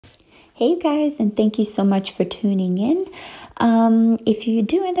Hey guys, and thank you so much for tuning in. If you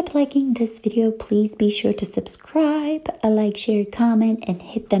do end up liking this video, please be sure to subscribe, like, share, comment, and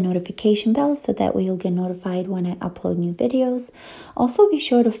hit the notification bell so that way you'll get notified when I upload new videos. Also, be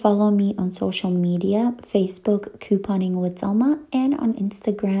sure to follow me on social media, Facebook, Couponing with Selma, and on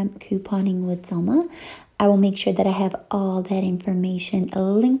Instagram, Couponing with Selma. I will make sure that I have all that information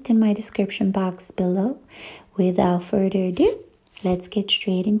linked in my description box below. Without further ado, let's get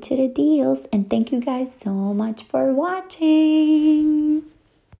straight into the deals, and thank you guys so much for watching.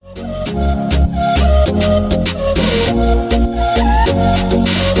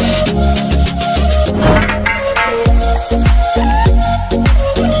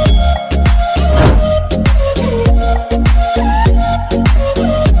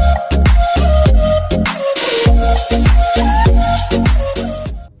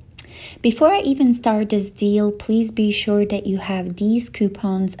 Before I even start this deal, please be sure that you have these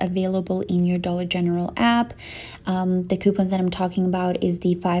coupons available in your Dollar General app. The coupons that I'm talking about is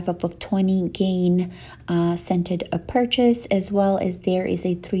the 5 off of 20 gain scented a purchase, as well as there is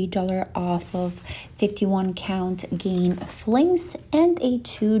a $3 off of 51 count gain flings and a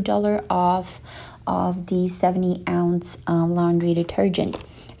 $2 off of the 70 ounce laundry detergent.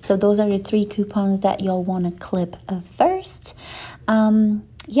 So those are the three coupons that you'll want to clip first.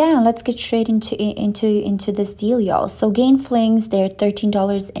 Yeah, let's get straight into this deal, y'all. So gain flings, they're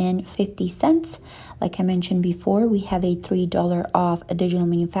 $13.50. Like I mentioned before, we have a $3 off a digital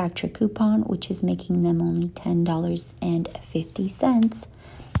manufacturer coupon, which is making them only $10.50.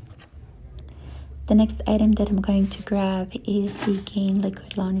 The next item that I'm going to grab is the Gain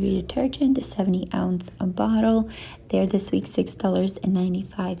Liquid Laundry Detergent, the 70 ounce bottle. They're this week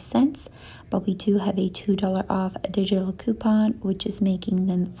 $6.95, but we do have a $2 off a digital coupon, which is making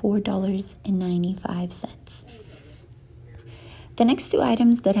them $4.95. The next two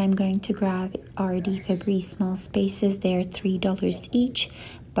items that I'm going to grab are the Febreze Small Spaces. They're $3 each,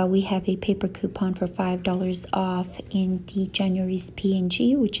 but we have a paper coupon for $5 off in the January's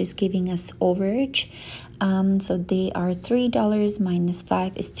P&G, which is giving us overage. So they are $3 minus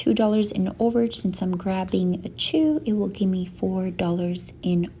 5 is $2 in overage. Since I'm grabbing 2, it will give me $4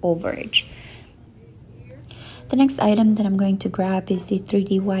 in overage. The next item that I'm going to grab is the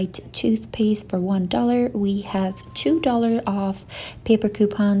 3D White toothpaste for $1. We have $2 off paper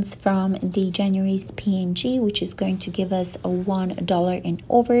coupons from the January's P&G, which is going to give us a $1 in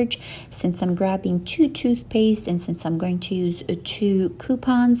overage. Since I'm grabbing 2 toothpaste and since I'm going to use 2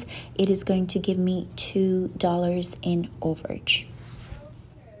 coupons, it is going to give me $2 in overage.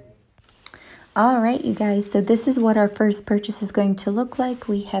 All right, you guys, so this is what our first purchase is going to look like.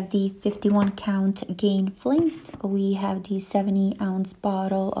 We have the 51 count Gain Flings. We have the 70 ounce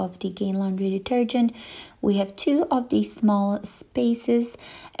bottle of the Gain Laundry Detergent. We have 2 of the Small Spaces,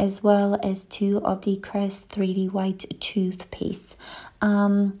 as well as 2 of the Crest 3D White toothpaste.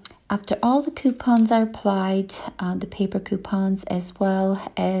 After all the coupons are applied, the paper coupons as well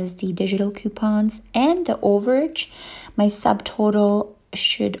as the digital coupons and the overage, my subtotal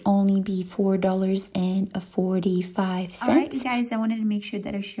should only be $4.45. All right, you guys, I wanted to make sure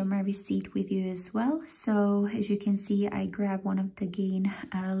that I share my receipt with you as well. So as you can see, I grabbed one of the Gain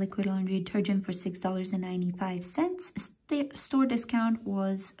liquid laundry detergent for $6.95. The store discount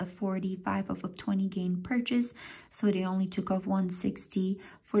was a 45 off of 20 gain purchase, so they only took off $1.60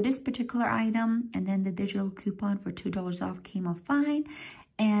 for this particular item, and then the digital coupon for $2 off came off fine.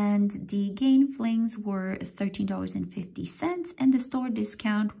 And the Gain Flings were $13.50, and the store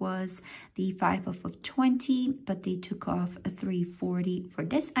discount was the 5 off of 20, but they took off a $3.40 for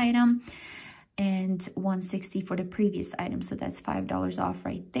this item and $1.60 for the previous item, so that's $5 off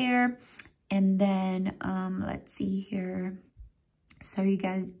right there. And then let's see here. Sorry,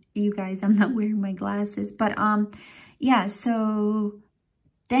 you guys, I'm not wearing my glasses, but yeah. So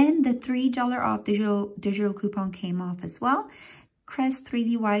then the $3 off digital coupon came off as well. Crest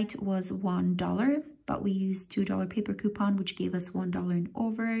 3D White was $1, but we used $2 paper coupon, which gave us $1 in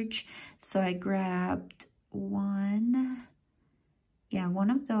overage. So I grabbed one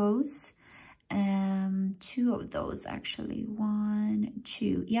of those, 2 of those actually, 1,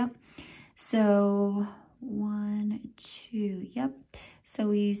 2, yep. So 1, 2, yep. So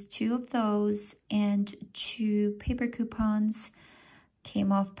we used 2 of those, and 2 paper coupons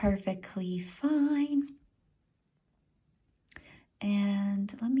came off perfectly fine.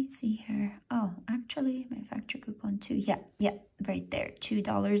 And let me see here. Oh, actually, manufacturer coupon 2. Yeah, right there,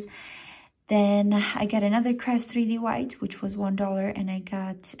 $2. Then I got another Crest 3D white, which was $1, and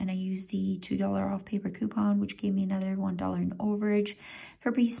I used the $2 off paper coupon, which gave me another $1 in overage.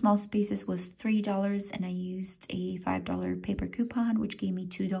 Febreze Small Spaces was $3, and I used a $5 paper coupon, which gave me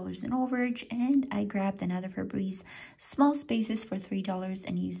 $2 in overage. And I grabbed another Febreze Small Spaces for $3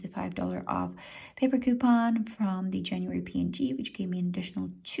 and used the $5 off paper coupon from the January P&G, which gave me an additional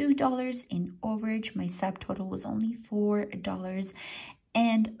 $2 in overage. My subtotal was only $4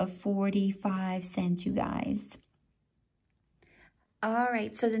 and 45 cents, you guys. All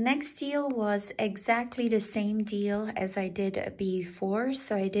right, so the next deal was exactly the same deal as I did before.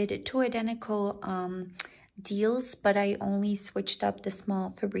 So I did two identical deals, but I only switched up the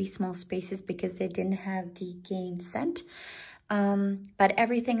Febreze Small Spaces because they didn't have the gain scent. But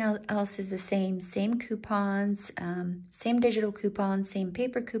everything else is the same coupons, same digital coupons, same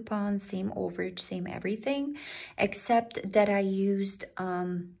paper coupons, same overage, same everything, except that I used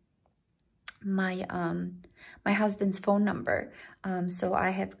my husband's phone number. So I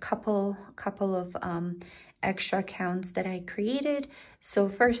have couple of extra accounts that I created. So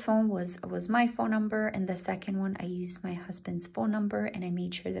first one was my phone number, and the second one I used my husband's phone number, and I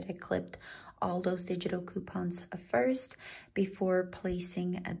made sure that I clipped all those digital coupons first before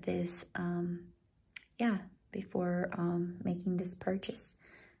placing this before making this purchase.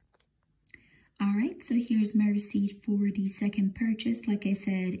 All right, so here's my receipt for the second purchase. Like I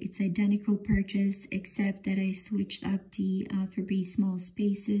said, it's identical purchase, except that I switched up the Febreze Small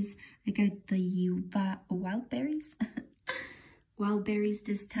Spaces. I got the wild berries, wild berries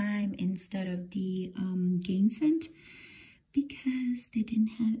this time instead of the gain scent, because they didn't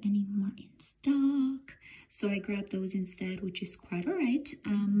have any more in stock. So I grabbed those instead, which is quite all right.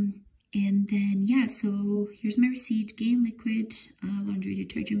 And then, yeah, so here's my receipt. Gain Liquid laundry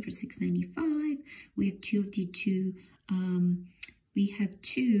detergent for $6.95. We have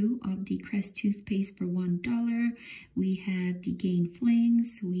two of the Crest toothpaste for $1. We have the Gain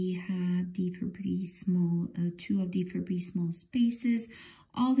Flings. We have the two of the Febreze Small Spaces.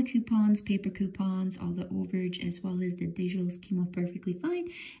 All the coupons, paper coupons, all the overage, as well as the digitals came off perfectly fine.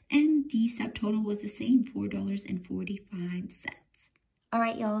 And the subtotal was the same, $4.45. All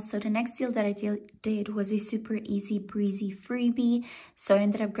right, y'all, so the next deal that I did was a super easy breezy freebie. So I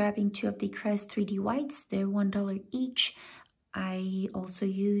ended up grabbing two of the Crest 3D whites. They're $1 each. I also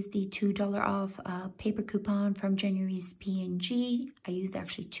used the $2 off paper coupon from January's P&G. I used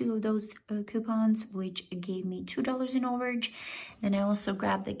actually two of those coupons, which gave me $2 in overage. Then I also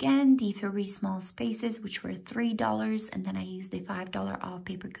grabbed again the Febreze Small Spaces, which were $3. And then I used the $5 off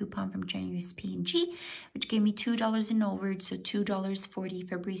paper coupon from January's P&G, which gave me $2 in overage. So $2 for the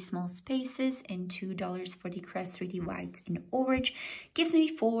Febreze Small Spaces and $2 for the Crest 3D Whites in overage. Gives me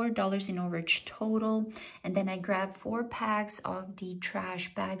 $4 in overage total. And then I grabbed 4 packs of the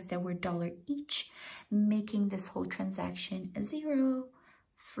trash bags that were $1 each, making this whole transaction a 0,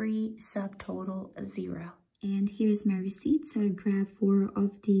 free subtotal 0. And here's my receipt. So I grabbed 4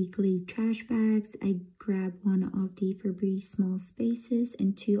 of the Glade trash bags. I grabbed 1 of the Febreze Small Spaces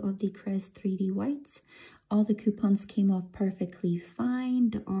and 2 of the Crest 3D Whites. All the coupons came off perfectly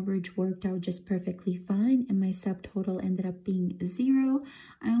fine. The overage worked out just perfectly fine, and my subtotal ended up being 0.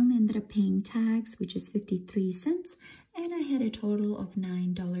 I only ended up paying tax, which is 53 cents, and I had a total of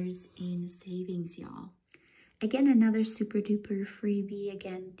 $9 in savings, y'all. Again, another super duper freebie.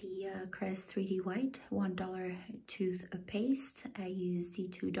 Again, the Crest 3D White, $1 toothpaste. I used the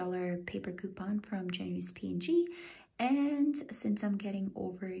 $2 paper coupon from January's P&G. And since I'm getting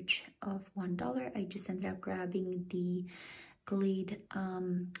overage of $1, I just ended up grabbing the Glade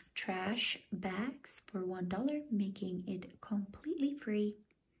trash bags for $1, making it completely free.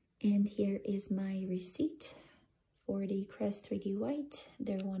 And here is my receipt for the Crest 3D White.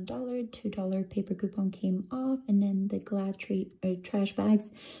 They're $1, $2 paper coupon came off, and then the Glade trash bags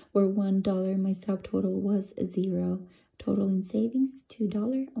were $1. My subtotal was 0. Total in savings,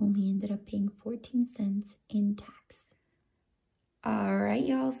 $2. Only ended up paying 14 cents in tax. All right,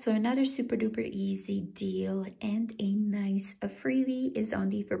 y'all, so another super duper easy deal and a nice freebie is on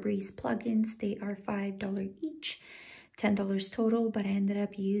the Febreze plugins. They are $5 each, $10 total, but I ended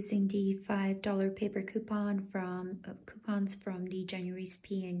up using the $5 paper coupons from the January's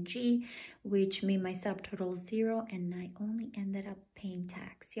P&G, which made my subtotal 0, and I only ended up paying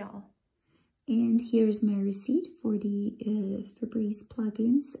tax, y'all. And here's my receipt for the Febreze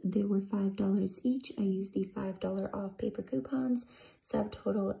plugins. They were $5 each. I used the $5 off paper coupons.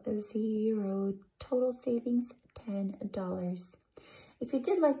 Subtotal 0. Total savings $10. If you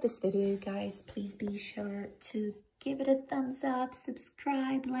did like this video, guys, please be sure to give it a thumbs up,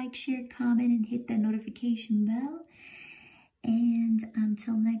 subscribe, like, share, comment, and hit that notification bell. And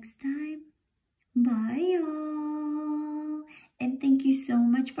until next time, you so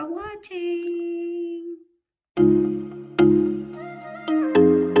much for watching.